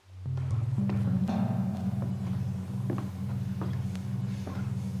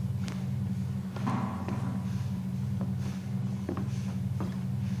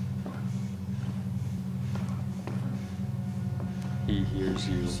He Hears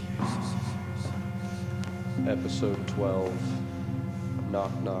You. Episode 12.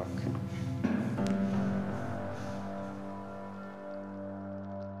 Knock Knock.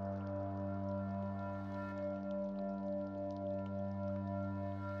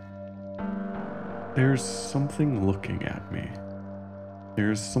 There's something looking at me.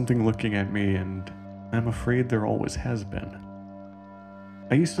 There's something looking at me, and I'm afraid there always has been.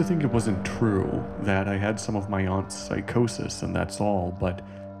 I used to think it wasn't true, that I had some of my aunt's psychosis and that's all, but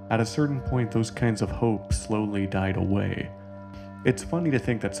at a certain point those kinds of hopes slowly died away. It's funny to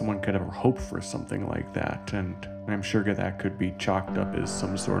think that someone could ever hope for something like that, and I'm sure that could be chalked up as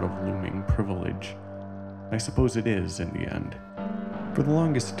some sort of looming privilege. I suppose it is in the end. For the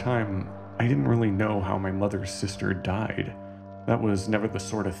longest time, I didn't really know how my mother's sister died. That was never the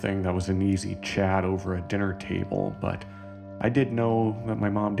sort of thing that was an easy chat over a dinner table, but I did know that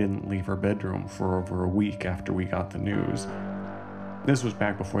my mom didn't leave her bedroom for over a week after we got the news. This was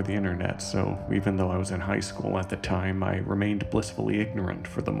back before the internet, so even though I was in high school at the time, I remained blissfully ignorant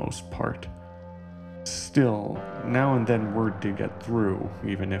for the most part. Still, now and then word did get through,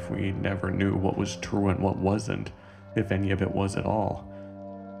 even if we never knew what was true and what wasn't, if any of it was at all.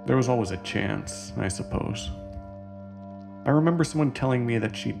 There was always a chance, I suppose. I remember someone telling me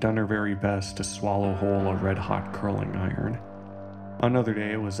that she'd done her very best to swallow whole a red-hot curling iron. Another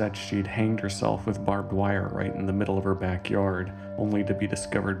day it was that she'd hanged herself with barbed wire right in the middle of her backyard, only to be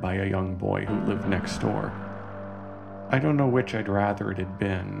discovered by a young boy who lived next door. I don't know which I'd rather it had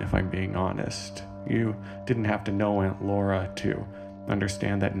been, if I'm being honest. You didn't have to know Aunt Laura to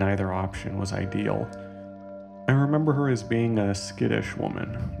understand that neither option was ideal. I remember her as being a skittish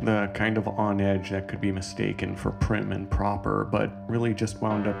woman, the kind of on edge that could be mistaken for prim and proper, but really just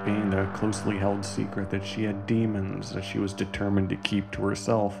wound up being the closely held secret that she had demons that she was determined to keep to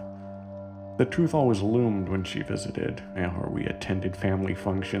herself. The truth always loomed when she visited, or we attended family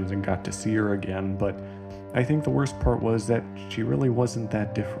functions and got to see her again, but I think the worst part was that she really wasn't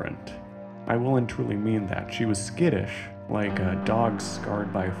that different. I will and truly mean that. She was skittish, like a dog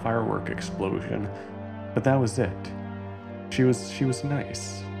scarred by a firework explosion, but that was it. She was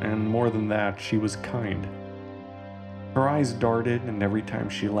nice, and more than that, she was kind. Her eyes darted, and every time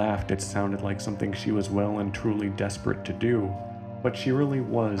she laughed it sounded like something she was well and truly desperate to do, but she really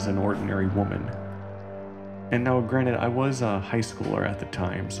was an ordinary woman. And now granted, I was a high schooler at the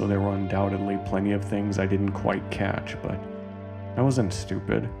time, so there were undoubtedly plenty of things I didn't quite catch, but I wasn't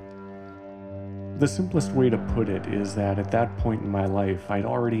stupid. The simplest way to put it is that at that point in my life, I'd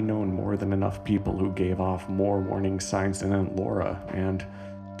already known more than enough people who gave off more warning signs than Aunt Laura, and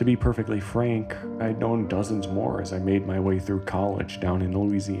to be perfectly frank, I'd known dozens more as I made my way through college down in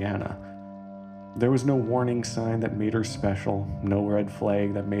Louisiana. There was no warning sign that made her special, no red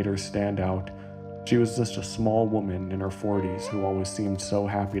flag that made her stand out. She was just a small woman in her 40s who always seemed so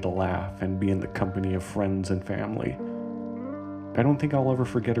happy to laugh and be in the company of friends and family. I don't think I'll ever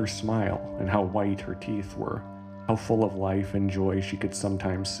forget her smile and how white her teeth were, how full of life and joy she could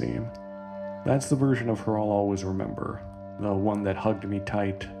sometimes seem. That's the version of her I'll always remember, the one that hugged me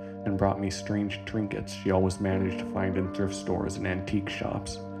tight and brought me strange trinkets she always managed to find in thrift stores and antique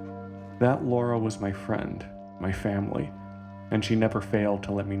shops. That Laura was my friend, my family, and she never failed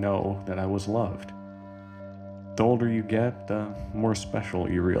to let me know that I was loved. The older you get, the more special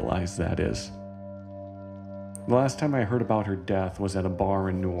you realize that is. The last time I heard about her death was at a bar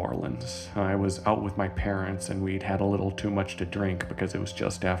in New Orleans. I was out with my parents and we'd had a little too much to drink because it was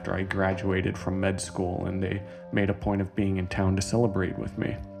just after I graduated from med school and they made a point of being in town to celebrate with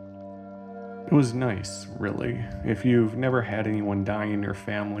me. It was nice, really. If you've never had anyone die in your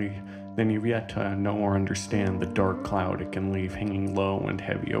family, then you've yet to know or understand the dark cloud it can leave hanging low and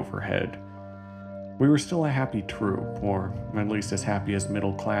heavy overhead. We were still a happy troupe, or at least as happy as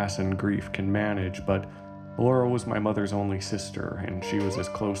middle class and grief can manage, but Laura was my mother's only sister, and she was as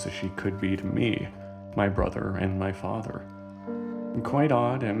close as she could be to me, my brother, and my father. Quite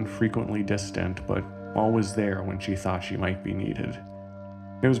odd and frequently distant, but always there when she thought she might be needed.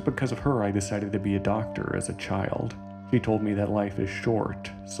 It was because of her I decided to be a doctor as a child. She told me that life is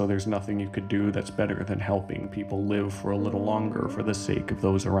short, so there's nothing you could do that's better than helping people live for a little longer for the sake of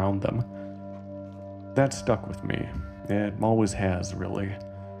those around them. That stuck with me. It always has, really.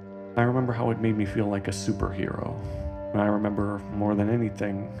 I remember how it made me feel like a superhero. I remember, more than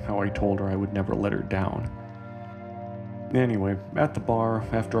anything, how I told her I would never let her down. Anyway, at the bar,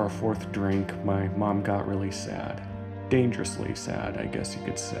 after our fourth drink, my mom got really sad. Dangerously sad, I guess you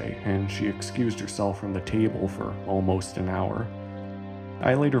could say, and she excused herself from the table for almost an hour.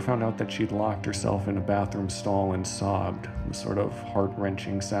 I later found out that she'd locked herself in a bathroom stall and sobbed, the sort of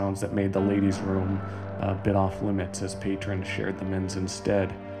heart-wrenching sounds that made the ladies' room a bit off limits as patrons shared the men's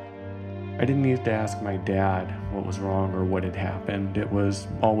instead. I didn't need to ask my dad what was wrong or what had happened. It was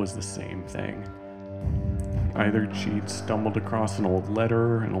always the same thing. Either she'd stumbled across an old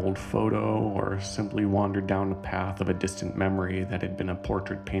letter, an old photo, or simply wandered down the path of a distant memory that had been a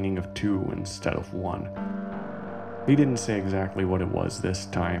portrait painting of two instead of one. He didn't say exactly what it was this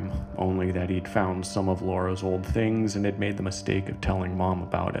time, only that he'd found some of Laura's old things and had made the mistake of telling Mom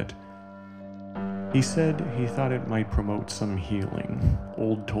about it. He said he thought it might promote some healing,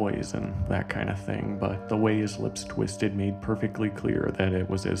 old toys and that kind of thing, but the way his lips twisted made perfectly clear that it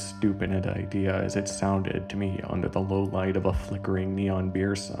was as stupid an idea as it sounded to me under the low light of a flickering neon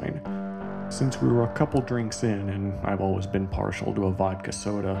beer sign. Since we were a couple drinks in, and I've always been partial to a vodka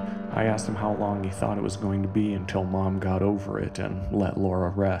soda, I asked him how long he thought it was going to be until Mom got over it and let Laura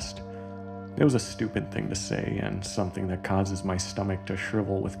rest. It was a stupid thing to say, and something that causes my stomach to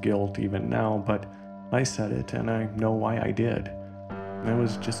shrivel with guilt even now, but I said it, and I know why I did. I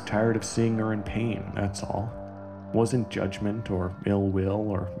was just tired of seeing her in pain, that's all. Wasn't judgment or ill will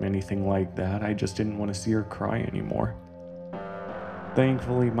or anything like that, I just didn't want to see her cry anymore.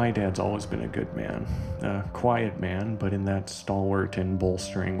 Thankfully, my dad's always been a good man. A quiet man, but in that stalwart and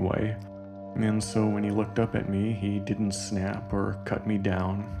bolstering way. And so when he looked up at me, he didn't snap or cut me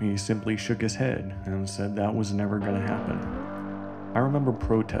down. He simply shook his head and said that was never gonna happen. I remember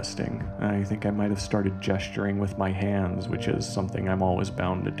protesting. I think I might have started gesturing with my hands, which is something I'm always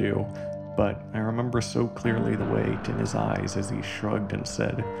bound to do. But I remember so clearly the weight in his eyes as he shrugged and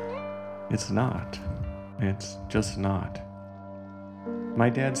said, "It's not. It's just not." My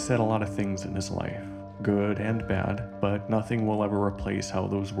dad said a lot of things in his life, good and bad, but nothing will ever replace how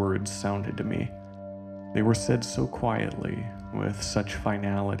those words sounded to me. They were said so quietly, with such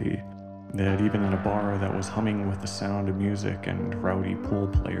finality, that even in a bar that was humming with the sound of music and rowdy pool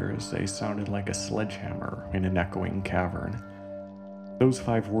players, they sounded like a sledgehammer in an echoing cavern. Those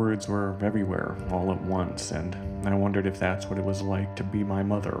 5 words were everywhere all at once, and I wondered if that's what it was like to be my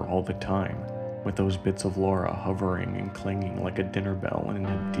mother all the time, with those bits of Laura hovering and clanging like a dinner bell in an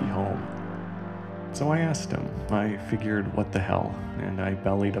empty home. So I asked him. I figured, what the hell, and I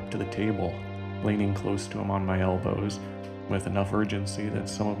bellied up to the table, leaning close to him on my elbows, with enough urgency that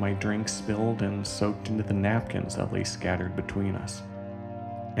some of my drink spilled and soaked into the napkins that lay scattered between us.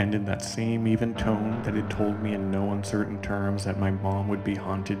 And in that same even tone that had told me in no uncertain terms that my mom would be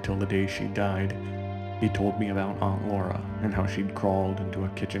haunted till the day she died, he told me about Aunt Laura and how she'd crawled into a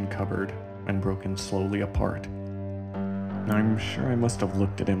kitchen cupboard and broken slowly apart. I'm sure I must have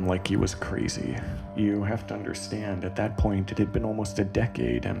looked at him like he was crazy. You have to understand, at that point it had been almost a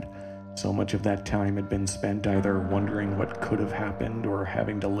decade, and so much of that time had been spent either wondering what could have happened or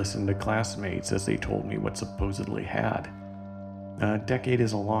having to listen to classmates as they told me what supposedly had. A decade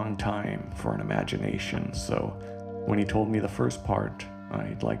is a long time for an imagination, so when he told me the first part,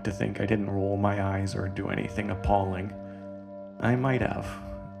 I'd like to think I didn't roll my eyes or do anything appalling. I might have.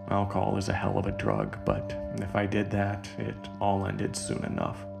 Alcohol is a hell of a drug, but if I did that, it all ended soon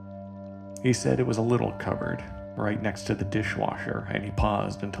enough. He said it was a little cupboard, right next to the dishwasher, and he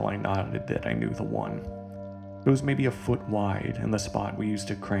paused until I nodded that I knew the one. It was maybe a foot wide, and the spot we used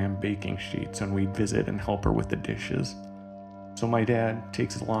to cram baking sheets when we'd visit and help her with the dishes. So my dad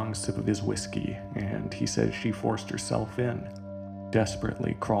takes a long sip of his whiskey, and he says she forced herself in,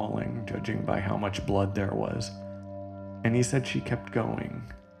 desperately crawling, judging by how much blood there was. And he said she kept going,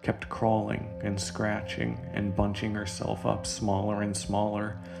 kept crawling and scratching and bunching herself up smaller and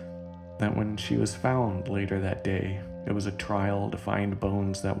smaller, that when she was found later that day, it was a trial to find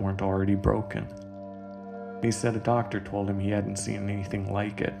bones that weren't already broken. He said a doctor told him he hadn't seen anything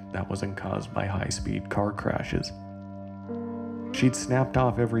like it that wasn't caused by high-speed car crashes. She'd snapped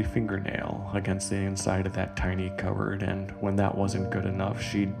off every fingernail against the inside of that tiny cupboard, and when that wasn't good enough,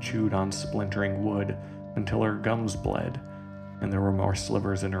 she'd chewed on splintering wood until her gums bled, and there were more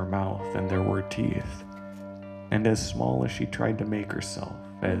slivers in her mouth than there were teeth. And as small as she tried to make herself,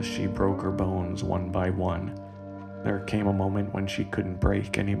 as she broke her bones one by one, there came a moment when she couldn't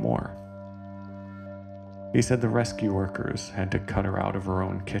break anymore. He said the rescue workers had to cut her out of her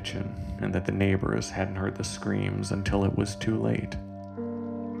own kitchen, and that the neighbors hadn't heard the screams until it was too late.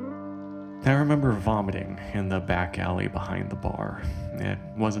 I remember vomiting in the back alley behind the bar. It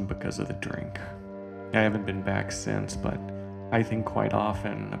wasn't because of the drink. I haven't been back since, but I think quite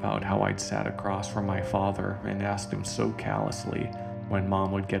often about how I'd sat across from my father and asked him so callously when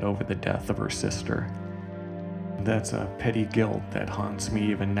Mom would get over the death of her sister. That's a petty guilt that haunts me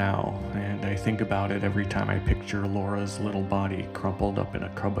even now, and I think about it every time I picture Laura's little body crumpled up in a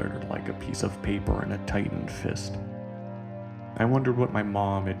cupboard like a piece of paper in a tightened fist. I wondered what my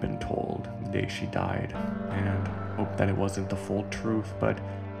mom had been told the day she died, and hoped that it wasn't the full truth, but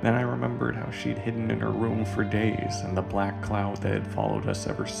then I remembered how she'd hidden in her room for days and the black cloud that had followed us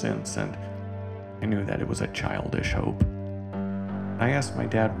ever since, and I knew that it was a childish hope. I asked my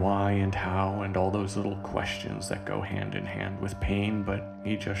dad why and how and all those little questions that go hand in hand with pain, but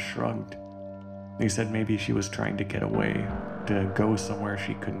he just shrugged. He said maybe she was trying to get away, to go somewhere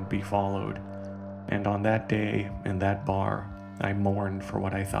she couldn't be followed. And on that day, in that bar, I mourned for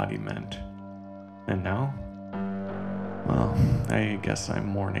what I thought he meant. And now? Well, I guess I'm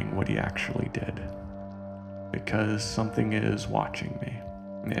mourning what he actually did. Because something is watching me.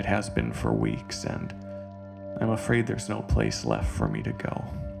 It has been for weeks, and I'm afraid there's no place left for me to go.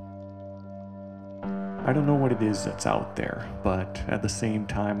 I don't know what it is that's out there, but at the same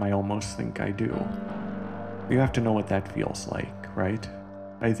time, I almost think I do. You have to know what that feels like, right?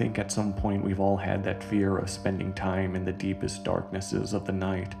 I think at some point we've all had that fear of spending time in the deepest darknesses of the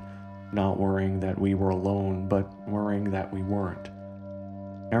night, not worrying that we were alone, but worrying that we weren't.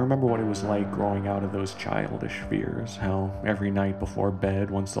 I remember what it was like growing out of those childish fears, how every night before bed,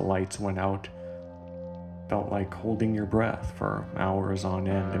 once the lights went out, felt like holding your breath for hours on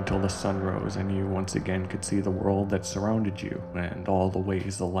end until the sun rose and you once again could see the world that surrounded you and all the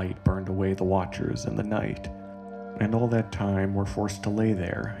ways the light burned away the watchers in the night. And all that time we're forced to lay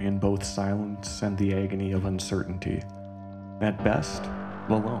there in both silence and the agony of uncertainty. At best,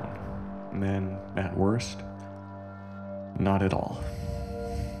 alone. And at worst, not at all.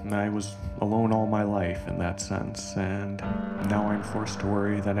 I was alone all my life in that sense, and now I'm forced to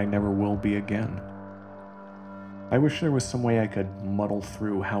worry that I never will be again. I wish there was some way I could muddle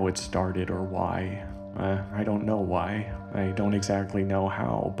through how it started or why. I don't know why. I don't exactly know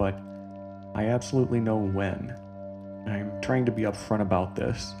how, but I absolutely know when. I'm trying to be upfront about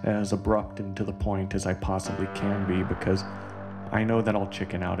this, as abrupt and to the point as I possibly can be, because I know that I'll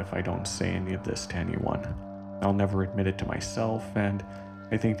chicken out if I don't say any of this to anyone. I'll never admit it to myself, and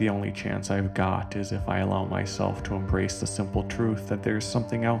I think the only chance I've got is if I allow myself to embrace the simple truth that there's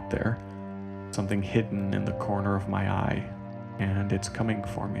something out there, something hidden in the corner of my eye, and it's coming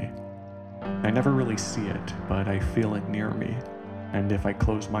for me. I never really see it, but I feel it near me, and if I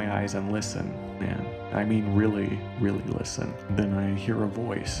close my eyes and listen, and I mean really, really listen, then I hear a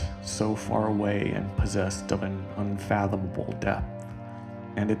voice so far away and possessed of an unfathomable depth,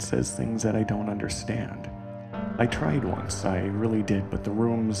 and it says things that I don't understand. I tried once, I really did, but the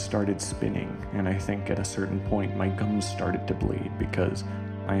room started spinning, and I think at a certain point my gums started to bleed because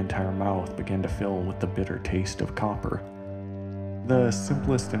my entire mouth began to fill with the bitter taste of copper. The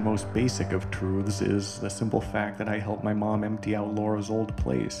simplest and most basic of truths is the simple fact that I helped my mom empty out Laura's old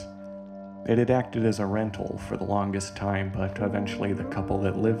place. It had acted as a rental for the longest time, but eventually the couple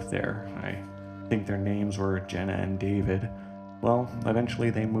that lived there, I think their names were Jenna and David, well,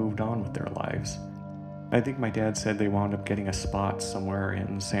 eventually they moved on with their lives. I think my dad said they wound up getting a spot somewhere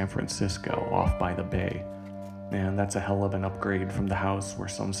in San Francisco, off by the bay. And that's a hell of an upgrade from the house where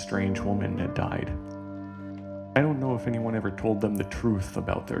some strange woman had died. I don't know if anyone ever told them the truth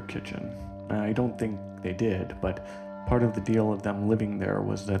about their kitchen. I don't think they did, but part of the deal of them living there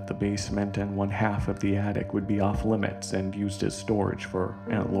was that the basement and one half of the attic would be off limits and used as storage for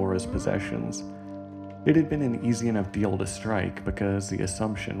Aunt Laura's possessions. It had been an easy enough deal to strike because the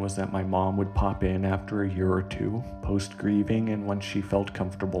assumption was that my mom would pop in after a year or two, post-grieving and once she felt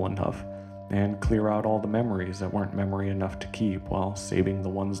comfortable enough, and clear out all the memories that weren't memory enough to keep while saving the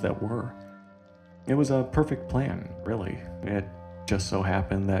ones that were. It was a perfect plan, really. It just so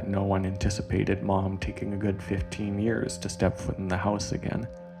happened that no one anticipated Mom taking a good 15 years to step foot in the house again.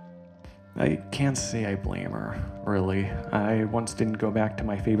 I can't say I blame her, really. I once didn't go back to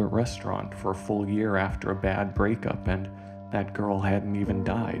my favorite restaurant for a full year after a bad breakup, and that girl hadn't even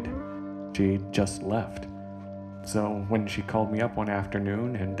died. She just left. So when she called me up one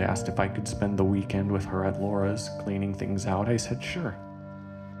afternoon and asked if I could spend the weekend with her at Laura's, cleaning things out, I said sure.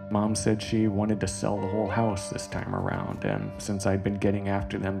 Mom said she wanted to sell the whole house this time around, and since I'd been getting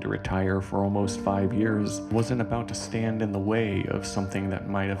after them to retire for almost 5 years, wasn't about to stand in the way of something that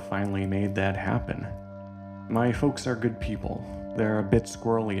might have finally made that happen. My folks are good people. They're a bit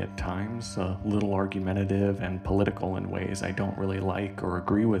squirrely at times, a little argumentative and political in ways I don't really like or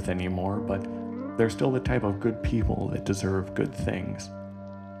agree with anymore, but they're still the type of good people that deserve good things.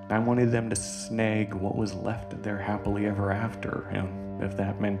 I wanted them to snag what was left of their happily ever after, and if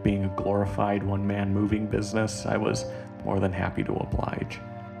that meant being a glorified one-man moving business, I was more than happy to oblige.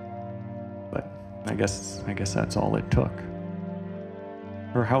 But I guess that's all it took.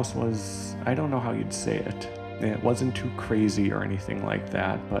 Her house was, I don't know how you'd say it. It wasn't too crazy or anything like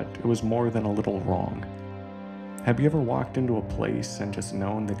that, but it was more than a little wrong. Have you ever walked into a place and just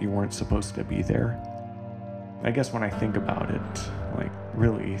known that you weren't supposed to be there? I guess when I think about it, like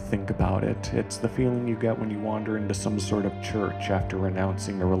really think about it, it's the feeling you get when you wander into some sort of church after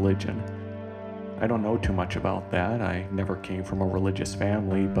renouncing a religion. I don't know too much about that. I never came from a religious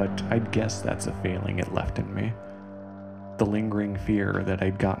family, but I'd guess that's a feeling it left in me. The lingering fear that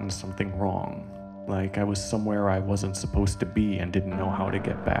I'd gotten something wrong, like I was somewhere I wasn't supposed to be and didn't know how to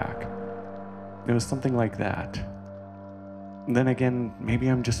get back. It was something like that. Then again, maybe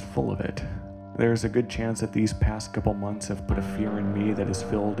I'm just full of it. There's a good chance that these past couple months have put a fear in me that has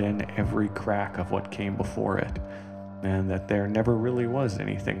filled in every crack of what came before it, and that there never really was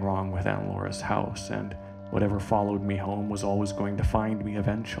anything wrong with Aunt Laura's house, and whatever followed me home was always going to find me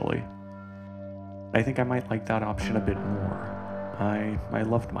eventually. I think I might like that option a bit more. I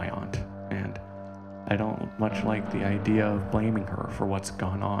loved my aunt, and I don't much like the idea of blaming her for what's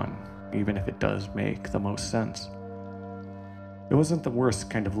gone on, even if it does make the most sense. It wasn't the worst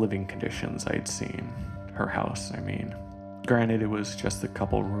kind of living conditions I'd seen. Her house, I mean. Granted, it was just a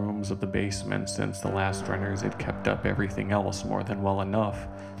couple rooms of the basement since the last renters had kept up everything else more than well enough,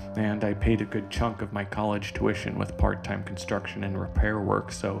 and I paid a good chunk of my college tuition with part-time construction and repair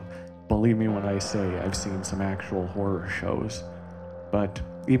work, so believe me when I say I've seen some actual horror shows. But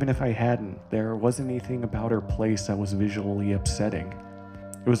even if I hadn't, there wasn't anything about her place that was visually upsetting.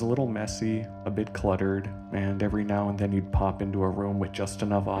 It was a little messy, a bit cluttered, and every now and then you'd pop into a room with just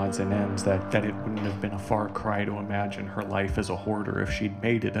enough odds and ends that it wouldn't have been a far cry to imagine her life as a hoarder if she'd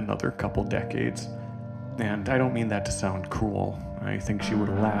made it another couple decades. And I don't mean that to sound cruel. I think she would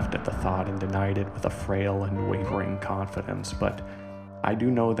have laughed at the thought and denied it with a frail and wavering confidence, but I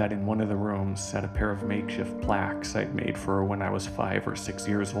do know that in one of the rooms sat a pair of makeshift plaques I'd made for her when I was 5 or 6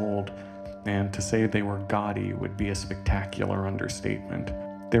 years old, and to say they were gaudy would be a spectacular understatement.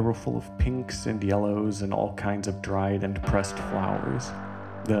 They were full of pinks and yellows and all kinds of dried and pressed flowers,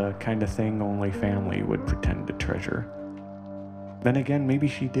 the kind of thing only family would pretend to treasure. Then again, maybe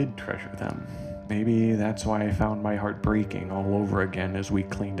she did treasure them. Maybe that's why I found my heart breaking all over again as we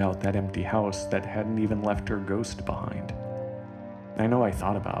cleaned out that empty house that hadn't even left her ghost behind. I know I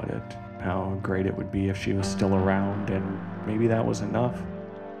thought about it, how great it would be if she was still around, and maybe that was enough.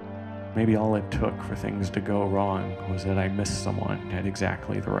 Maybe all it took for things to go wrong was that I missed someone at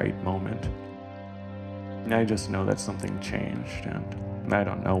exactly the right moment. I just know that something changed, and I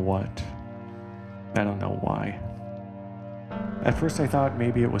don't know what. I don't know why. At first I thought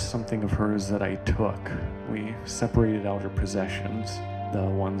maybe it was something of hers that I took. We separated out her possessions, the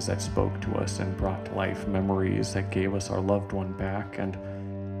ones that spoke to us and brought to life memories that gave us our loved one back, and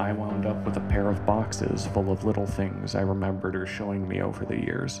I wound up with a pair of boxes full of little things I remembered her showing me over the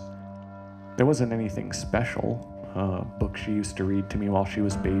years. There wasn't anything special. A book she used to read to me while she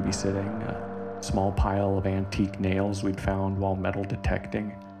was babysitting, a small pile of antique nails we'd found while metal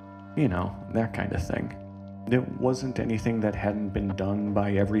detecting. You know, that kind of thing. It wasn't anything that hadn't been done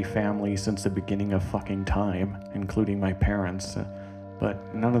by every family since the beginning of fucking time, including my parents,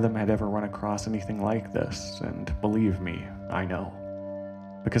 but none of them had ever run across anything like this, and believe me, I know.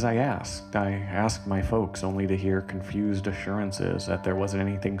 Because I asked my folks only to hear confused assurances that there wasn't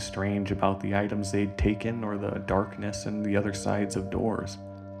anything strange about the items they'd taken or the darkness and the other sides of doors.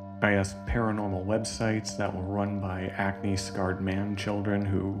 I asked paranormal websites that were run by acne-scarred man-children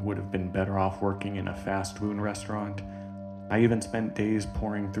who would have been better off working in a fast food restaurant. I even spent days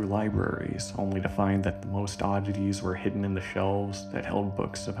poring through libraries, only to find that the most oddities were hidden in the shelves that held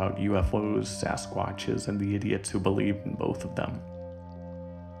books about UFOs, Sasquatches, and the idiots who believed in both of them.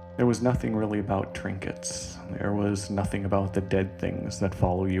 There was nothing really about trinkets. There was nothing about the dead things that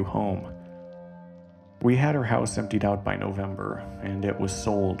follow you home. We had her house emptied out by November, and it was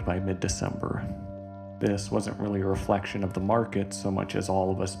sold by mid-December. This wasn't really a reflection of the market so much as all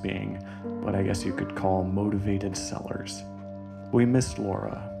of us being what I guess you could call motivated sellers. We missed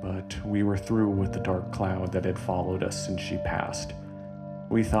Laura, but we were through with the dark cloud that had followed us since she passed.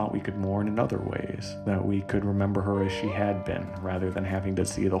 We thought we could mourn in other ways, that we could remember her as she had been, rather than having to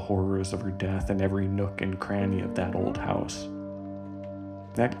see the horrors of her death in every nook and cranny of that old house.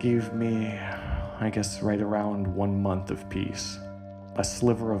 That gave me, I guess, right around 1 month of peace. A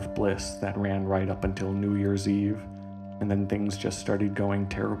sliver of bliss that ran right up until New Year's Eve, and then things just started going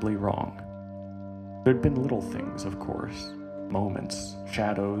terribly wrong. There'd been little things, of course. Moments,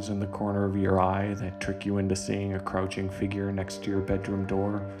 shadows in the corner of your eye that trick you into seeing a crouching figure next to your bedroom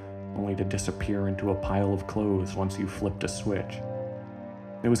door, only to disappear into a pile of clothes once you flipped a switch.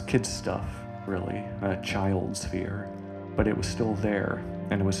 It was kids' stuff, really, a child's fear, but it was still there,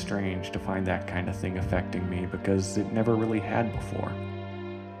 and it was strange to find that kind of thing affecting me because it never really had before.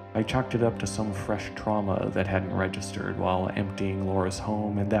 I chalked it up to some fresh trauma that hadn't registered while emptying Laura's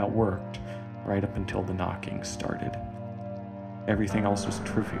home, and that worked, right up until the knocking started. Everything else was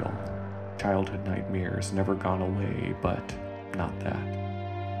trivial. Childhood nightmares never gone away, but not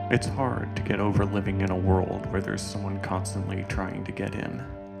that. It's hard to get over living in a world where there's someone constantly trying to get in.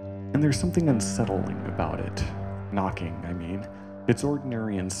 And there's something unsettling about it. Knocking, I mean. It's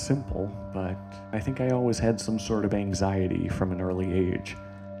ordinary and simple, but I think I always had some sort of anxiety from an early age.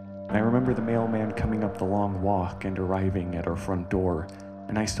 I remember the mailman coming up the long walk and arriving at our front door,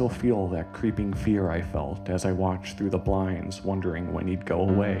 and I still feel that creeping fear I felt as I watched through the blinds, wondering when he'd go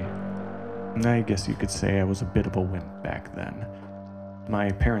away. I guess you could say I was a bit of a wimp back then.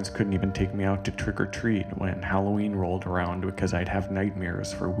 My parents couldn't even take me out to trick-or-treat when Halloween rolled around because I'd have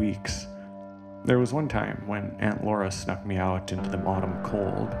nightmares for weeks. There was one time when Aunt Laura snuck me out into the autumn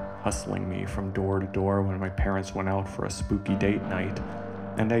cold, hustling me from door to door when my parents went out for a spooky date night,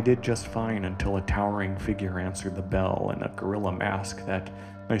 and I did just fine until a towering figure answered the bell in a gorilla mask that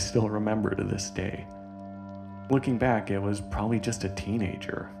I still remember to this day. Looking back, it was probably just a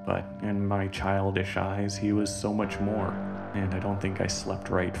teenager, but in my childish eyes, he was so much more, and I don't think I slept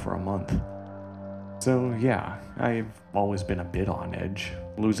right for a month. So yeah, I've always been a bit on edge.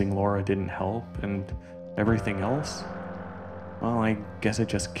 Losing Laura didn't help, and everything else? Well, I guess it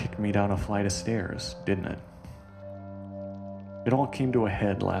just kicked me down a flight of stairs, didn't it? It all came to a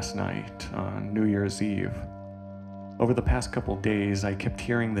head last night, on New Year's Eve. Over the past couple days, I kept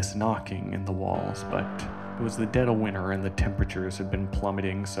hearing this knocking in the walls, but it was the dead of winter and the temperatures had been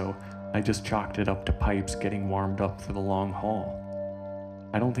plummeting, so I just chalked it up to pipes getting warmed up for the long haul.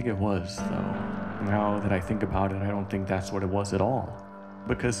 I don't think it was, though. Now that I think about it, I don't think that's what it was at all.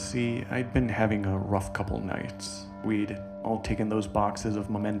 Because, see, I'd been having a rough couple nights. We'd all taken those boxes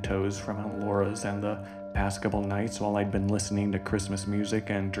of mementos from Aunt Laura's, and the past couple nights while I'd been listening to Christmas music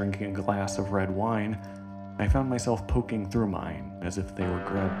and drinking a glass of red wine, I found myself poking through mine as if they were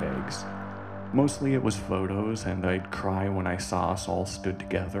grab bags. Mostly it was photos, and I'd cry when I saw us all stood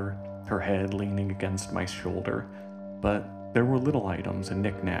together, her head leaning against my shoulder. But there were little items and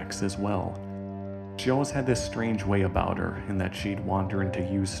knickknacks as well. She always had this strange way about her in that she'd wander into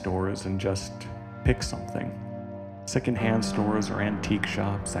used stores and just pick something. Secondhand stores or antique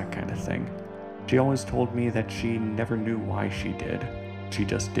shops, that kind of thing. She always told me that she never knew why she did. She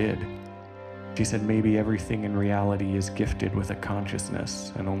just did. She said maybe everything in reality is gifted with a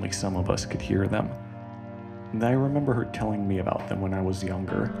consciousness and only some of us could hear them. And I remember her telling me about them when I was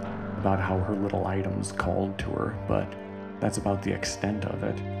younger, about how her little items called to her, but that's about the extent of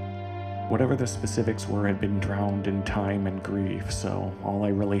it. Whatever the specifics were had been drowned in time and grief, so all I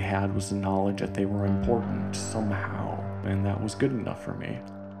really had was the knowledge that they were important somehow, and that was good enough for me.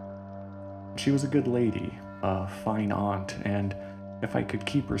 She was a good lady, a fine aunt, and if I could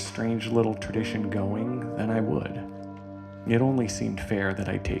keep her strange little tradition going, then I would. It only seemed fair that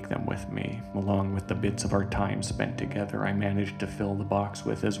I take them with me, along with the bits of our time spent together I managed to fill the box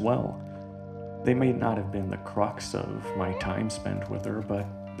with as well. They may not have been the crux of my time spent with her, but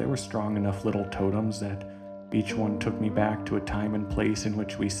they were strong enough little totems that each one took me back to a time and place in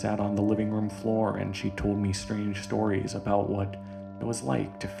which we sat on the living room floor and she told me strange stories about what it was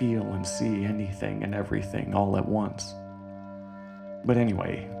like to feel and see anything and everything all at once. But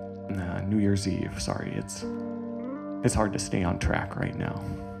anyway, New Year's Eve, sorry, it's hard to stay on track right now.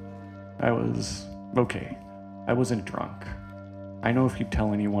 I wasn't drunk. I know if you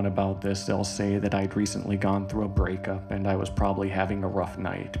tell anyone about this, they'll say that I'd recently gone through a breakup and I was probably having a rough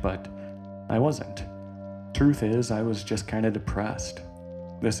night, but I wasn't. Truth is, I was just kind of depressed.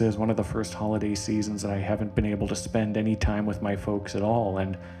 This is one of the first holiday seasons that I haven't been able to spend any time with my folks at all,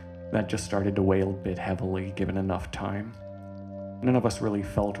 and that just started to weigh a bit heavily given enough time. None of us really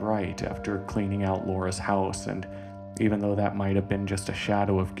felt right after cleaning out Laura's house, and even though that might have been just a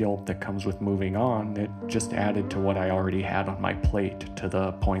shadow of guilt that comes with moving on, it just added to what I already had on my plate, to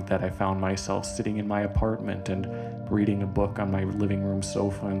the point that I found myself sitting in my apartment and reading a book on my living room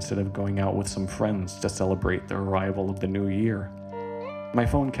sofa instead of going out with some friends to celebrate the arrival of the new year. My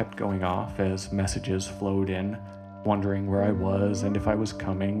phone kept going off as messages flowed in, wondering where I was and if I was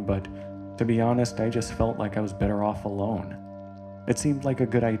coming, but to be honest, I just felt like I was better off alone. It seemed like a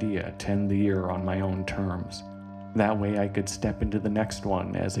good idea to end the year on my own terms. That way I could step into the next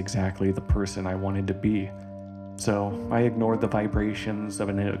one as exactly the person I wanted to be. So I ignored the vibrations of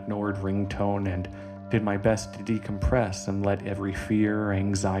an ignored ringtone and did my best to decompress and let every fear,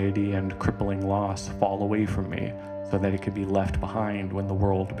 anxiety, and crippling loss fall away from me so that it could be left behind when the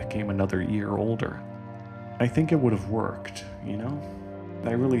world became another year older. I think it would have worked, you know?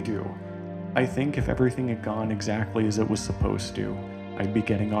 I really do. I think if everything had gone exactly as it was supposed to, I'd be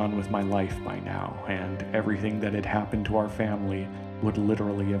getting on with my life by now, and everything that had happened to our family would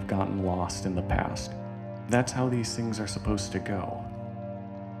literally have gotten lost in the past. That's how these things are supposed to go.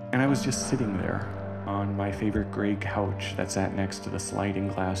 And I was just sitting there, on my favorite gray couch that sat next to the sliding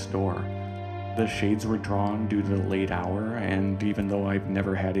glass door. The shades were drawn due to the late hour, and even though I've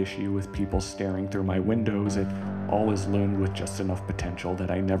never had issue with people staring through my windows, it always loomed with just enough potential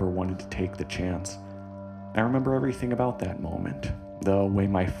that I never wanted to take the chance. I remember everything about that moment. The way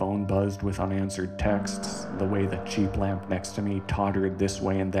my phone buzzed with unanswered texts, the way the cheap lamp next to me tottered this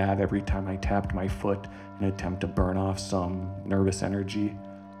way and that every time I tapped my foot in an attempt to burn off some nervous energy.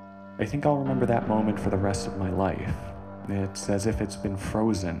 I think I'll remember that moment for the rest of my life. It's as if it's been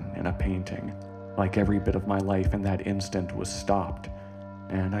frozen in a painting, like every bit of my life in that instant was stopped,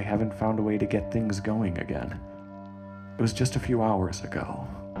 and I haven't found a way to get things going again. It was just a few hours ago.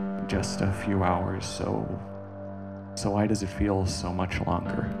 Just a few hours, so why does it feel so much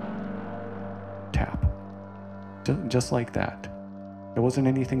longer? Tap. Just like that. It wasn't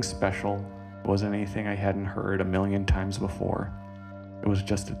anything special. It wasn't anything I hadn't heard a million times before. It was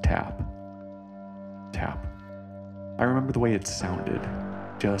just a tap. Tap. I remember the way it sounded,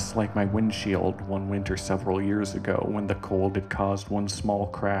 just like my windshield one winter several years ago when the cold had caused one small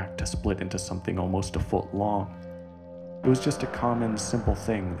crack to split into something almost a foot long. It was just a common, simple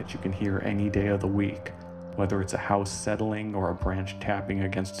thing that you can hear any day of the week, whether it's a house settling or a branch tapping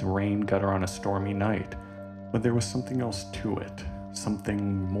against a rain gutter on a stormy night. But there was something else to it,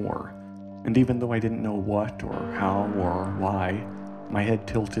 something more. And even though I didn't know what or how or why, my head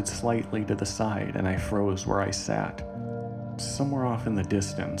tilted slightly to the side and I froze where I sat. Somewhere off in the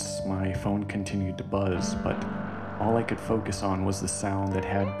distance, my phone continued to buzz, but all I could focus on was the sound that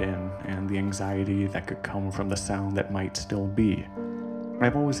had been and the anxiety that could come from the sound that might still be.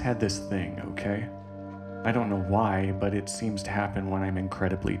 I've always had this thing, okay? I don't know why, but it seems to happen when I'm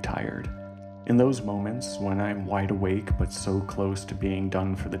incredibly tired. In those moments, when I'm wide awake but so close to being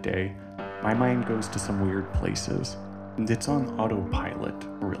done for the day, my mind goes to some weird places. And it's on autopilot,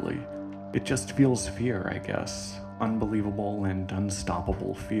 really. It just feels fear, I guess. Unbelievable and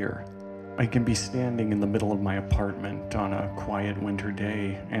unstoppable fear. I can be standing in the middle of my apartment on a quiet winter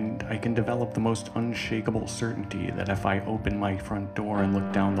day, and I can develop the most unshakable certainty that if I open my front door and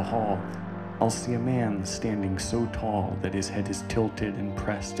look down the hall, I'll see a man standing so tall that his head is tilted and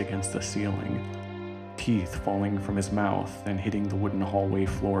pressed against the ceiling, teeth falling from his mouth and hitting the wooden hallway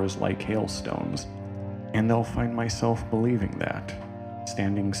floors like hailstones. And I'll find myself believing that,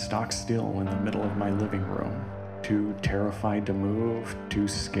 standing stock still in the middle of my living room, too terrified to move, too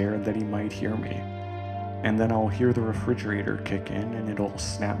scared that he might hear me. And then I'll hear the refrigerator kick in and it'll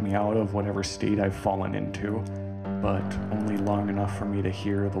snap me out of whatever state I've fallen into, but only long enough for me to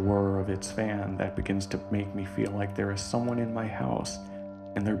hear the whir of its fan that begins to make me feel like there is someone in my house,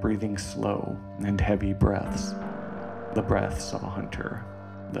 and they're breathing slow and heavy breaths. The breaths of a hunter,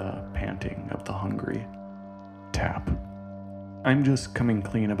 the panting of the hungry. Tap. I'm just coming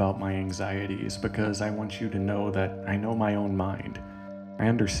clean about my anxieties because I want you to know that I know my own mind. I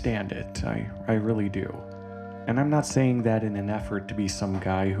understand it, I really do. And I'm not saying that in an effort to be some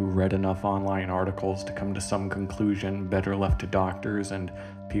guy who read enough online articles to come to some conclusion better left to doctors and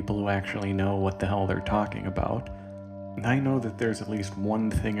people who actually know what the hell they're talking about. And I know that there's at least one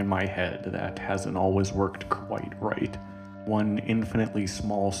thing in my head that hasn't always worked quite right. One infinitely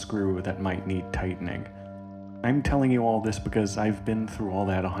small screw that might need tightening. I'm telling you all this because I've been through all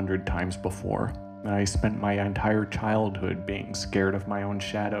that 100 times before. I spent my entire childhood being scared of my own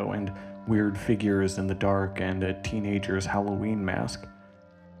shadow and weird figures in the dark and a teenager's Halloween mask.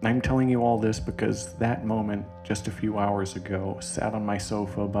 I'm telling you all this because that moment, just a few hours ago, sat on my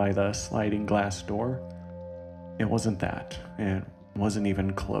sofa by the sliding glass door. It wasn't that. It wasn't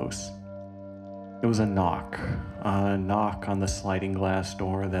even close. It was a knock on the sliding glass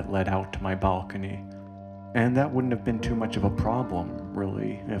door that led out to my balcony. And that wouldn't have been too much of a problem,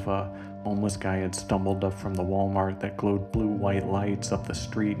 really, if a homeless guy had stumbled up from the Walmart that glowed blue-white lights up the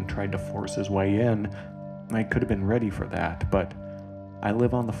street and tried to force his way in. I could have been ready for that, but I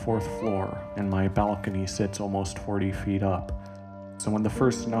live on the 4th floor, and my balcony sits almost 40 feet up. So when the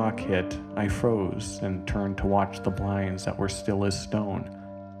first knock hit, I froze and turned to watch the blinds that were still as stone,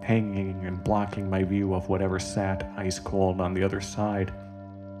 hanging and blocking my view of whatever sat ice cold on the other side.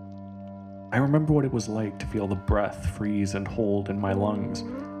 I remember what it was like to feel the breath freeze and hold in my lungs,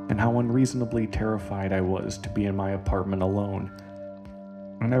 and how unreasonably terrified I was to be in my apartment alone.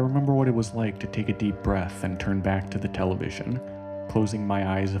 and I remember what it was like to take a deep breath and turn back to the television, closing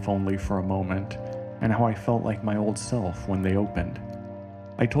my eyes if only for a moment, and how I felt like my old self when they opened.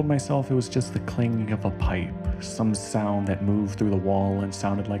 I told myself it was just the clanging of a pipe, some sound that moved through the wall and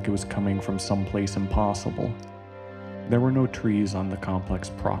sounded like it was coming from someplace impossible. There were no trees on the complex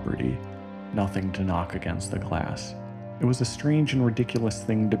property, nothing to knock against the glass. It was a strange and ridiculous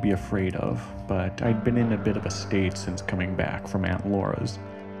thing to be afraid of, but I'd been in a bit of a state since coming back from Aunt Laura's.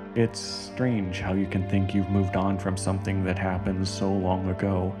 It's strange how you can think you've moved on from something that happened so long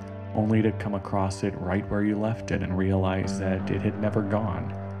ago, only to come across it right where you left it and realize that it had never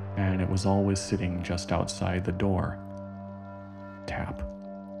gone, and it was always sitting just outside the door. Tap.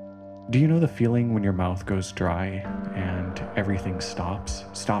 Do you know the feeling when your mouth goes dry and everything stops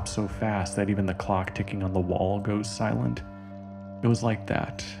so fast that even the clock ticking on the wall goes silent? It was like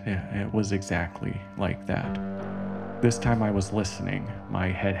that. It was exactly like that. This time I was listening, my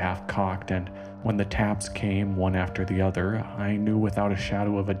head half cocked, and when the taps came one after the other, I knew without a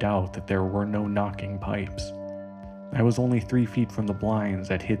shadow of a doubt that there were no knocking pipes. I was only 3 feet from the blinds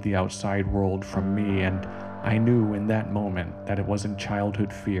that hid the outside world from me, and I knew in that moment that it wasn't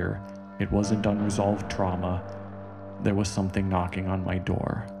childhood fear, it wasn't unresolved trauma. There was something knocking on my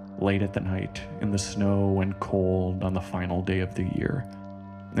door, late at the night, in the snow and cold on the final day of the year,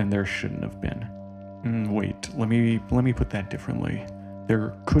 and there shouldn't have been. Wait, let me put that differently.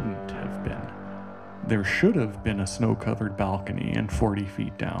 There couldn't have been. There should have been a snow-covered balcony and 40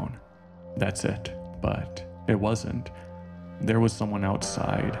 feet down. That's it, but it wasn't. There was someone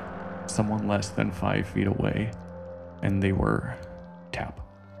outside, someone less than 5 feet away, and they were tap.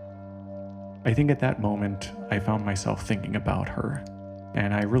 I think at that moment, I found myself thinking about her,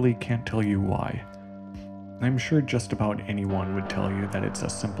 and I really can't tell you why. I'm sure just about anyone would tell you that it's a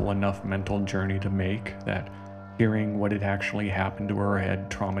simple enough mental journey to make, that hearing what had actually happened to her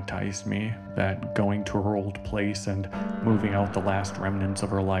had traumatized me, that going to her old place and moving out the last remnants of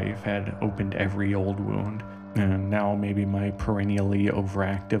her life had opened every old wound, and now maybe my perennially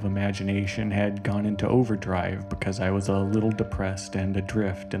overactive imagination had gone into overdrive because I was a little depressed and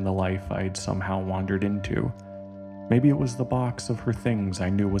adrift in the life I'd somehow wandered into. Maybe it was the box of her things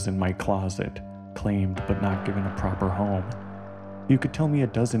I knew was in my closet, claimed but not given a proper home. You could tell me a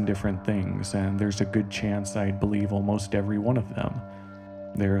dozen different things, and there's a good chance I'd believe almost every one of them.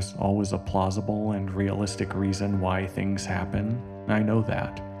 There's always a plausible and realistic reason why things happen, I know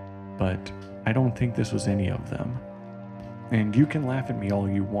that, but I don't think this was any of them. And you can laugh at me all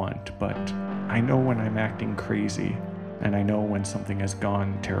you want, but I know when I'm acting crazy, and I know when something has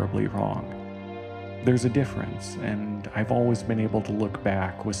gone terribly wrong. There's a difference, and I've always been able to look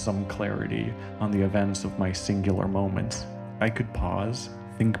back with some clarity on the events of my singular moments. I could pause,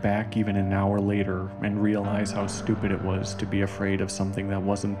 think back even an hour later, and realize how stupid it was to be afraid of something that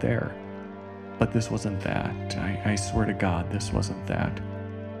wasn't there. But this wasn't that. I swear to God, this wasn't that.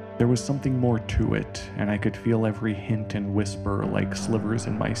 There was something more to it, and I could feel every hint and whisper like slivers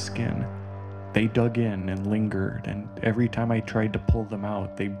in my skin. They dug in and lingered, and every time I tried to pull them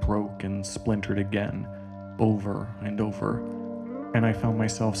out, they broke and splintered again, over and over. And I found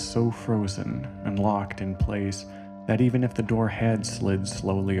myself so frozen and locked in place that even if the door had slid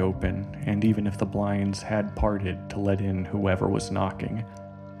slowly open, and even if the blinds had parted to let in whoever was knocking,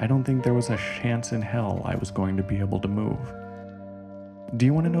 I don't think there was a chance in hell I was going to be able to move. Do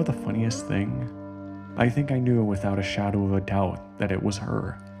you want to know the funniest thing? I think I knew without a shadow of a doubt that it was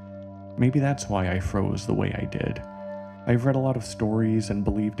her. Maybe that's why I froze the way I did. I've read a lot of stories and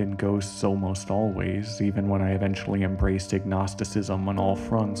believed in ghosts almost always, even when I eventually embraced agnosticism on all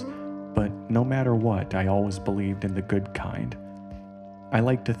fronts, but no matter what, I always believed in the good kind. I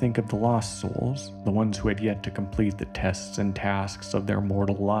like to think of the lost souls, the ones who had yet to complete the tests and tasks of their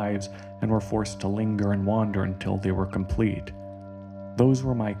mortal lives and were forced to linger and wander until they were complete. Those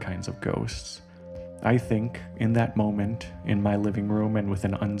were my kinds of ghosts. I think, in that moment, in my living room and with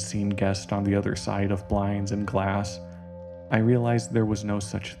an unseen guest on the other side of blinds and glass, I realized there was no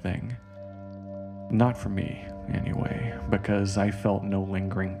such thing. Not for me, anyway, because I felt no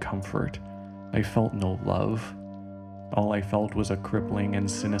lingering comfort. I felt no love. All I felt was a crippling and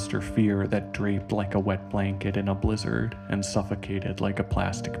sinister fear that draped like a wet blanket in a blizzard and suffocated like a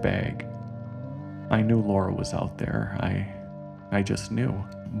plastic bag. I knew Laura was out there. I just knew.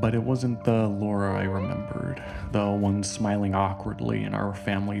 But it wasn't the Laura I remembered, the one smiling awkwardly in our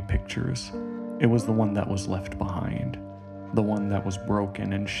family pictures. It was the one that was left behind, the one that was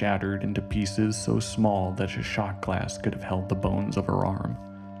broken and shattered into pieces so small that a shot glass could have held the bones of her arm.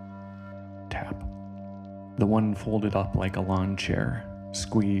 Tap. The one folded up like a lawn chair,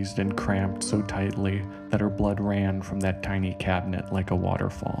 squeezed and cramped so tightly that her blood ran from that tiny cabinet like a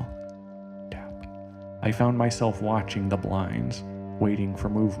waterfall. Tap. I found myself watching the blinds, waiting for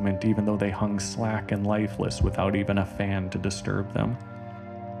movement even though they hung slack and lifeless without even a fan to disturb them.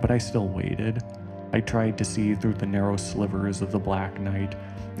 But I still waited. I tried to see through the narrow slivers of the black night,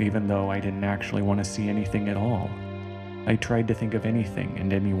 even though I didn't actually want to see anything at all. I tried to think of anything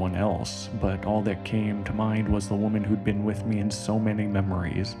and anyone else, but all that came to mind was the woman who'd been with me in so many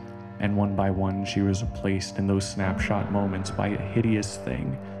memories, and one by one she was replaced in those snapshot moments by a hideous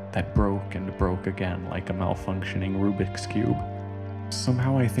thing that broke and broke again like a malfunctioning Rubik's Cube.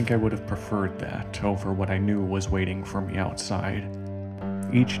 Somehow I think I would have preferred that over what I knew was waiting for me outside.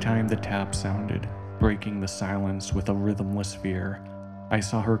 Each time the tap sounded, breaking the silence with a rhythmless fear, I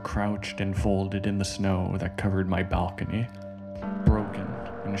saw her crouched and folded in the snow that covered my balcony, broken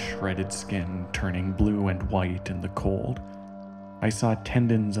and shredded skin turning blue and white in the cold. I saw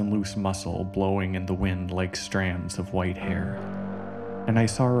tendons and loose muscle blowing in the wind like strands of white hair. And I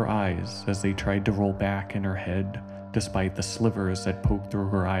saw her eyes as they tried to roll back in her head, despite the slivers that poked through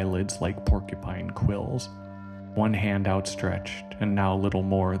her eyelids like porcupine quills. One hand outstretched, and now little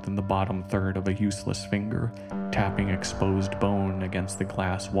more than the bottom third of a useless finger, tapping exposed bone against the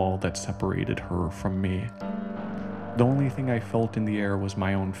glass wall that separated her from me. The only thing I felt in the air was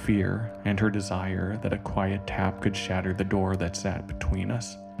my own fear, and her desire that a quiet tap could shatter the door that sat between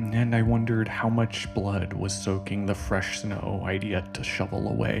us. And I wondered how much blood was soaking the fresh snow I'd yet to shovel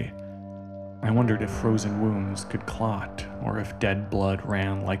away. I wondered if frozen wounds could clot, or if dead blood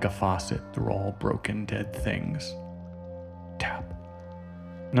ran like a faucet through all broken dead things. Tap.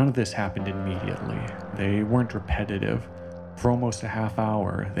 None of this happened immediately. They weren't repetitive. For almost a half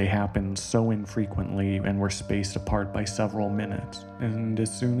hour, they happened so infrequently and were spaced apart by several minutes. And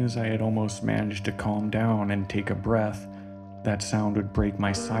as soon as I had almost managed to calm down and take a breath, that sound would break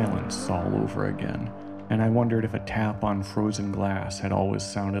my silence all over again. And I wondered if a tap on frozen glass had always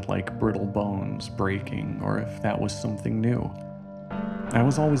sounded like brittle bones breaking, or if that was something new. I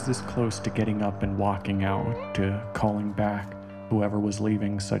was always this close to getting up and walking out, to calling back whoever was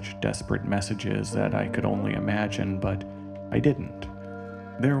leaving such desperate messages that I could only imagine, but I didn't.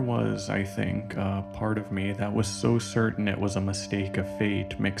 There was, I think, a part of me that was so certain it was a mistake of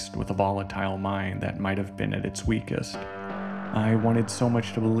fate mixed with a volatile mind that might have been at its weakest. I wanted so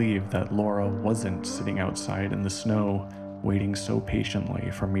much to believe that Laura wasn't sitting outside in the snow, waiting so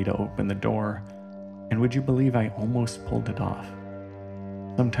patiently for me to open the door, and would you believe I almost pulled it off?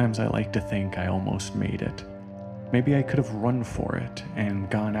 Sometimes I like to think I almost made it. Maybe I could have run for it and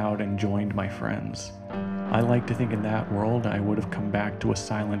gone out and joined my friends. I like to think in that world I would have come back to a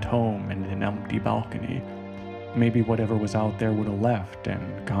silent home and an empty balcony. Maybe whatever was out there would have left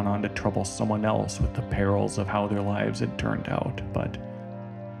and gone on to trouble someone else with the perils of how their lives had turned out, but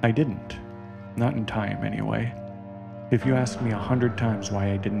I didn't. Not in time, anyway. If you asked me 100 times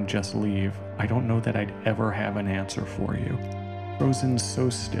why I didn't just leave, I don't know that I'd ever have an answer for you. Frozen so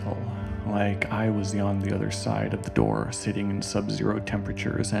still, like I was on the other side of the door, sitting in sub-zero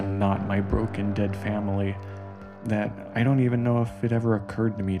temperatures and not my broken dead family, that I don't even know if it ever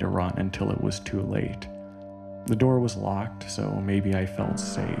occurred to me to run until it was too late. The door was locked, so maybe I felt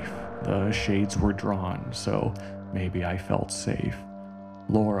safe. The shades were drawn, so maybe I felt safe.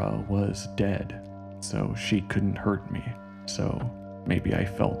 Laura was dead, so she couldn't hurt me, so maybe I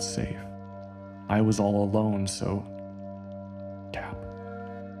felt safe. I was all alone, so... Tap.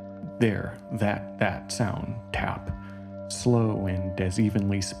 There, that sound, tap. Slow and as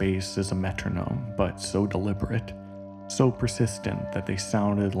evenly spaced as a metronome, but so deliberate. So persistent that they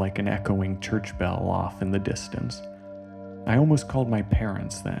sounded like an echoing church bell off in the distance. I almost called my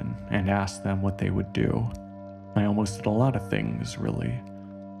parents then and asked them what they would do. I almost did a lot of things, really.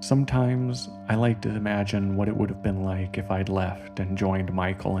 Sometimes I like to imagine what it would have been like if I'd left and joined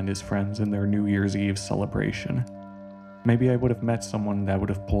Michael and his friends in their New Year's Eve celebration. Maybe I would have met someone that would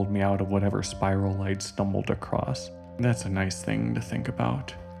have pulled me out of whatever spiral I'd stumbled across. That's a nice thing to think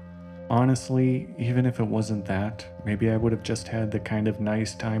about. Honestly, even if it wasn't that, maybe I would have just had the kind of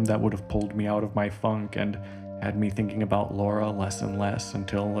nice time that would have pulled me out of my funk and had me thinking about Laura less and less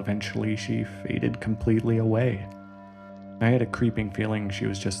until eventually she faded completely away. I had a creeping feeling she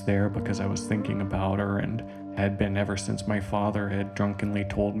was just there because I was thinking about her and had been ever since my father had drunkenly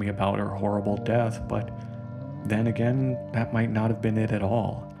told me about her horrible death, but then again, that might not have been it at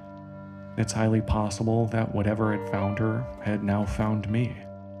all. It's highly possible that whatever had found her had now found me.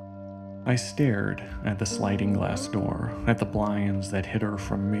 I stared at the sliding glass door, at the blinds that hid her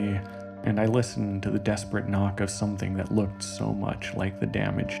from me, and I listened to the desperate knock of something that looked so much like the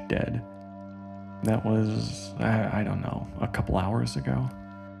damaged dead. That was, I don't know, a couple hours ago.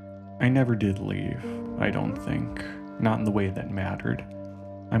 I never did leave, I don't think. Not in the way that mattered.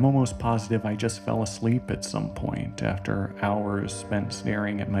 I'm almost positive I just fell asleep at some point after hours spent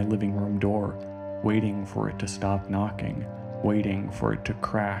staring at my living room door, waiting for it to stop knocking, waiting for it to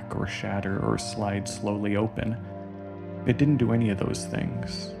crack or shatter or slide slowly open. It didn't do any of those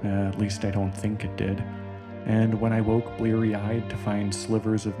things, at least I don't think it did. And when I woke bleary-eyed to find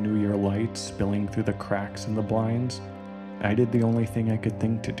slivers of New Year lights spilling through the cracks in the blinds, I did the only thing I could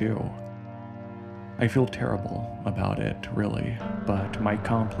think to do. I feel terrible about it, really, but my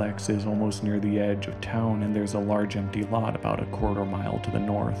complex is almost near the edge of town and there's a large empty lot about a quarter mile to the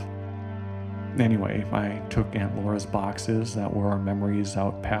north. Anyway, I took Aunt Laura's boxes that were our memories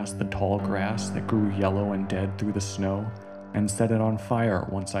out past the tall grass that grew yellow and dead through the snow, and set it on fire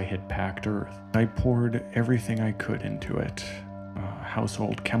once I hit packed earth. I poured everything I could into it.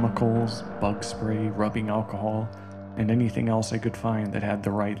 Household chemicals, bug spray, rubbing alcohol, and anything else I could find that had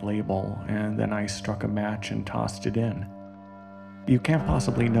the right label, and then I struck a match and tossed it in. You can't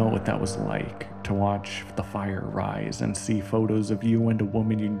possibly know what that was like, to watch the fire rise and see photos of you and a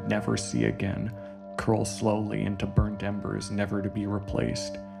woman you'd never see again, curl slowly into burnt embers never to be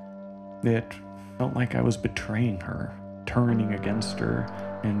replaced. It felt like I was betraying her, turning against her,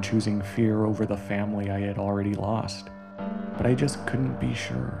 and choosing fear over the family I had already lost. But I just couldn't be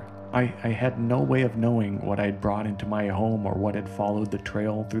sure. I had no way of knowing what I'd brought into my home or what had followed the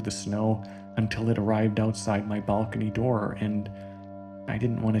trail through the snow until it arrived outside my balcony door, and I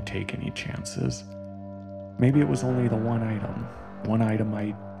didn't want to take any chances. Maybe it was only the one item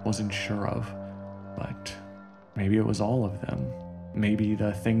I wasn't sure of, but maybe it was all of them. Maybe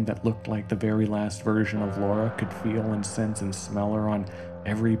the thing that looked like the very last version of Laura could feel and sense and smell her on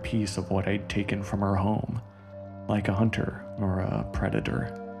every piece of what I'd taken from her home, like a hunter or a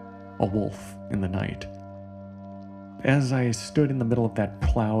predator, a wolf in the night. As I stood in the middle of that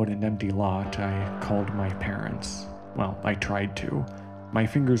plowed and empty lot, I called my parents. Well, I tried to. My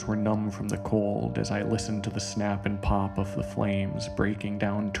fingers were numb from the cold as I listened to the snap and pop of the flames breaking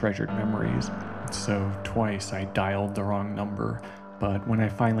down treasured memories. So twice I dialed the wrong number, but when I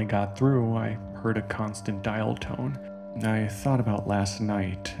finally got through, I heard a constant dial tone. I thought about last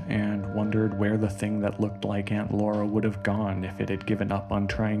night and wondered where the thing that looked like Aunt Laura would have gone if it had given up on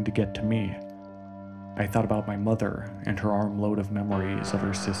trying to get to me. I thought about my mother and her armload of memories of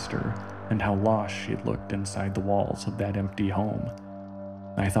her sister and how lost she'd looked inside the walls of that empty home.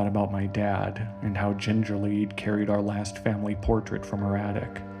 I thought about my dad and how gingerly he'd carried our last family portrait from her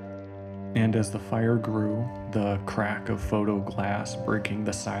attic. And as the fire grew, the crack of photo glass breaking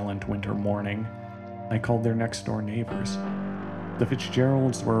the silent winter morning, I called their next-door neighbors. The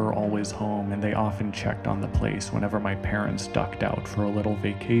Fitzgeralds were always home, and they often checked on the place whenever my parents ducked out for a little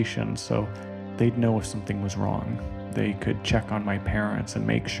vacation, so they'd know if something was wrong. They could check on my parents and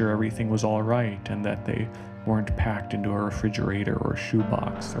make sure everything was all right and that they weren't packed into a refrigerator or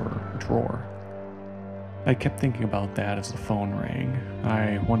shoebox or drawer. I kept thinking about that as the phone rang.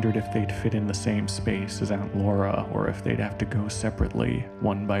 I wondered if they'd fit in the same space as Aunt Laura or if they'd have to go separately,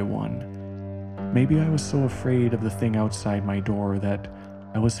 one by one. Maybe I was so afraid of the thing outside my door that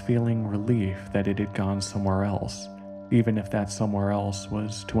I was feeling relief that it had gone somewhere else, even if that somewhere else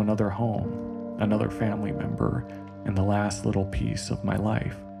was to another home, another family member, and the last little piece of my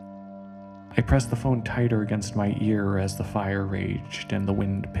life. I pressed the phone tighter against my ear as the fire raged and the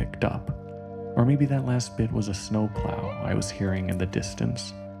wind picked up. Or maybe that last bit was a snowplow I was hearing in the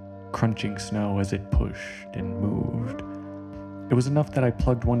distance, crunching snow as it pushed and moved. It was enough that I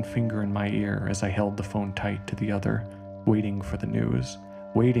plugged one finger in my ear as I held the phone tight to the other, waiting for the news,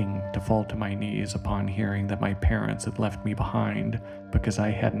 waiting to fall to my knees upon hearing that my parents had left me behind because I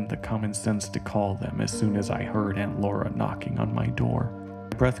hadn't the common sense to call them as soon as I heard Aunt Laura knocking on my door.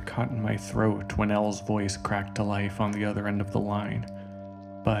 My breath caught in my throat when Elle's voice cracked to life on the other end of the line.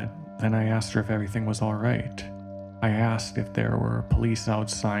 But then I asked her if everything was all right. I asked if there were police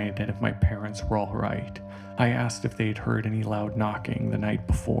outside and if my parents were all right. I asked if they'd heard any loud knocking the night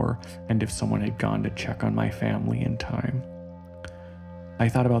before and if someone had gone to check on my family in time. I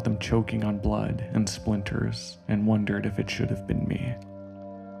thought about them choking on blood and splinters and wondered if it should have been me.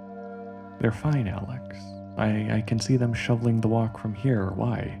 They're fine, Alex. I can see them shoveling the walk from here.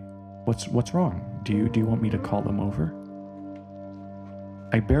 Why? What's wrong? Do you want me to call them over?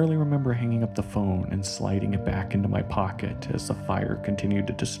 I barely remember hanging up the phone and sliding it back into my pocket as the fire continued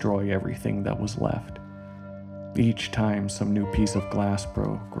to destroy everything that was left. Each time some new piece of glass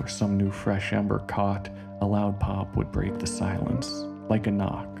broke or some new fresh ember caught, a loud pop would break the silence, like a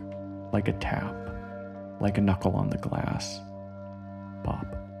knock, like a tap, like a knuckle on the glass. Pop.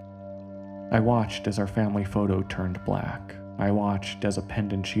 I watched as our family photo turned black. I watched as a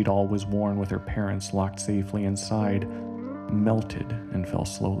pendant she'd always worn with her parents locked safely inside melted and fell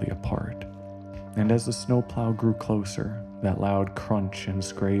slowly apart. And as the snowplow grew closer, that loud crunch and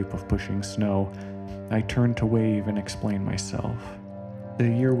scrape of pushing snow, I turned to wave and explain myself. The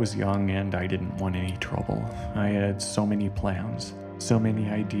year was young and I didn't want any trouble. I had so many plans, so many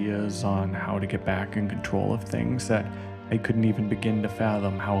ideas on how to get back in control of things that I couldn't even begin to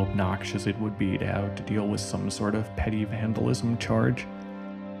fathom how obnoxious it would be to have to deal with some sort of petty vandalism charge.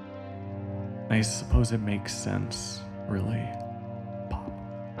 I suppose it makes sense, really. Pop.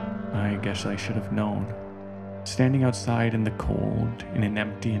 I guess I should have known. Standing outside in the cold, in an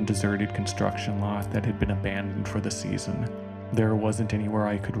empty and deserted construction lot that had been abandoned for the season, there wasn't anywhere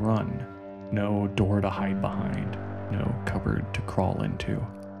I could run, no door to hide behind, no cupboard to crawl into.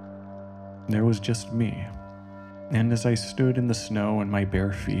 There was just me. And as I stood in the snow in my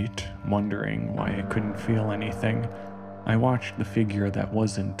bare feet, wondering why I couldn't feel anything, I watched the figure that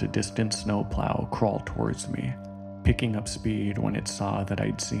wasn't a distant snowplow crawl towards me, picking up speed when it saw that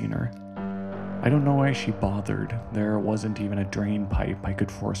I'd seen her. I don't know why she bothered. There wasn't even a drain pipe I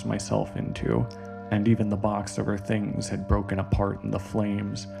could force myself into, and even the box of her things had broken apart in the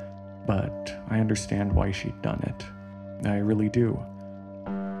flames, but I understand why she'd done it. I really do.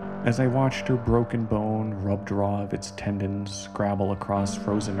 As I watched her broken bone, rubbed raw of its tendons, scrabble across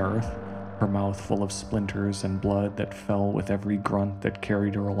frozen earth, her mouth full of splinters and blood that fell with every grunt that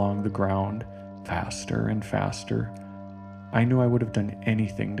carried her along the ground, faster and faster, I knew I would have done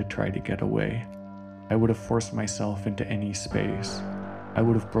anything to try to get away. I would have forced myself into any space. I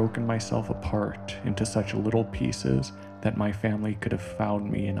would have broken myself apart into such little pieces that my family could have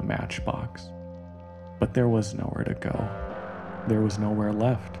found me in a matchbox. But there was nowhere to go. There was nowhere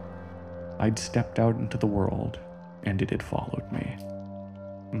left. I'd stepped out into the world, and it had followed me.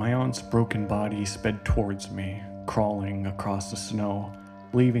 My aunt's broken body sped towards me, crawling across the snow,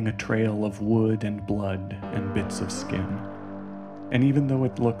 leaving a trail of wood and blood and bits of skin. And even though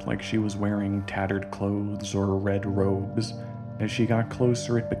it looked like she was wearing tattered clothes or red robes, as she got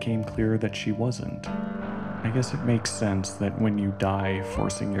closer it became clear that she wasn't. I guess it makes sense that when you die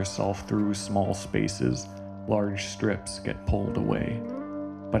forcing yourself through small spaces, large strips get pulled away.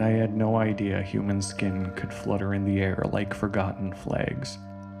 But I had no idea human skin could flutter in the air like forgotten flags.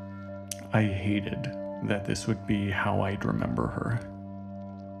 I hated that this would be how I'd remember her.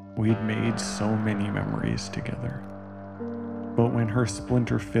 We'd made so many memories together. But when her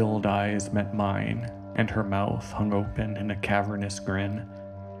splinter-filled eyes met mine, and her mouth hung open in a cavernous grin,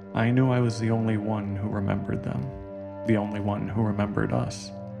 I knew I was the only one who remembered them, the only one who remembered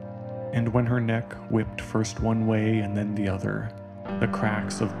us. And when her neck whipped first one way and then the other, the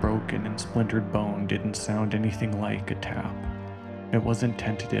cracks of broken and splintered bone didn't sound anything like a tap. It wasn't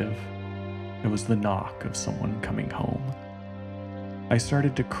tentative. It was the knock of someone coming home. I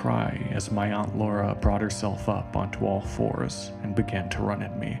started to cry as my Aunt Laura brought herself up onto all fours and began to run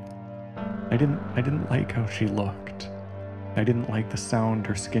at me. I didn't like how she looked. I didn't like the sound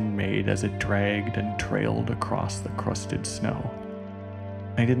her skin made as it dragged and trailed across the crusted snow.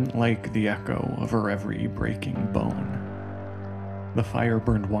 I didn't like the echo of her every breaking bone. The fire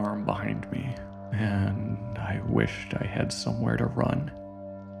burned warm behind me, and I wished I had somewhere to run.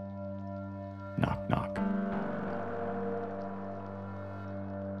 Knock, knock.